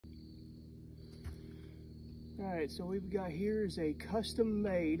All right, so what we've got here is a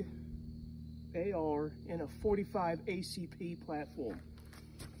custom-made AR in a 45 ACP platform.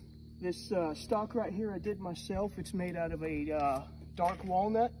 This stock right here I did myself. It's made out of a dark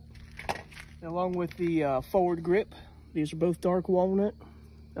walnut, along with the forward grip. These are both dark walnut.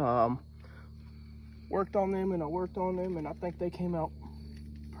 Worked on them and I worked on them, and I think they came out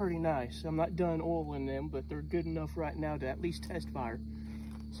pretty nice. I'm not done oiling them, but they're good enough right now to at least test fire.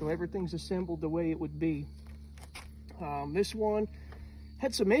 So everything's assembled the way it would be. This one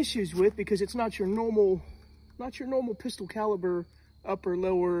had some issues with because it's not your normal pistol caliber upper,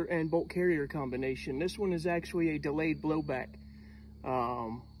 lower, and bolt carrier combination. This one is actually a delayed blowback.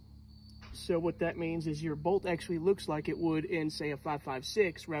 So what that means is your bolt actually looks like it would in, say, a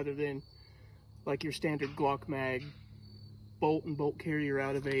 5.56 rather than like your standard Glock mag bolt and bolt carrier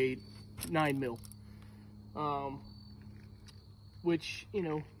out of a 9mm. Which, you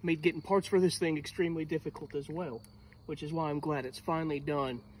know, made getting parts for this thing extremely difficult as well, which is why I'm glad it's finally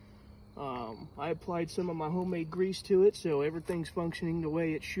done. I applied some of my homemade grease to it, so everything's functioning the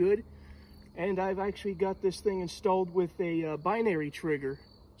way it should. And I've actually got this thing installed with a binary trigger.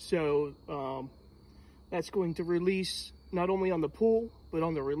 So that's going to release not only on the pull, but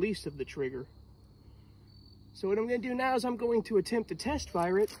on the release of the trigger. So what I'm going to do now is I'm going to attempt to test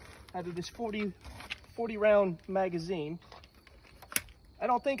fire it out of this 40 round magazine. I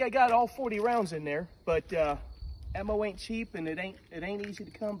don't think I got all 40 rounds in there, but ammo ain't cheap, and it ain't easy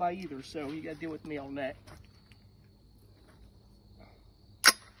to come by either, so you gotta deal with me on that.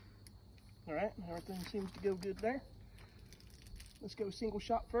 All right, everything seems to go good there. Let's go single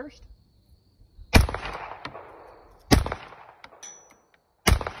shot first.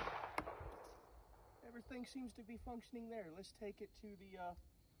 Everything seems to be functioning there. Let's take it to the,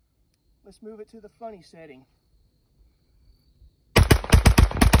 let's move it to the funny setting.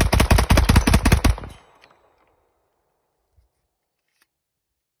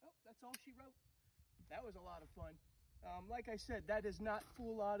 That's all she wrote. That was a lot of fun. Like I said, that is not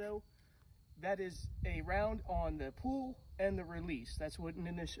full auto. That is a round on the pull and the release. That's what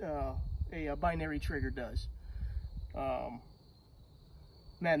a binary trigger does.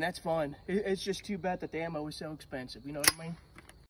 Man, that's fun. It's just too bad that the ammo is so expensive. You know what I mean?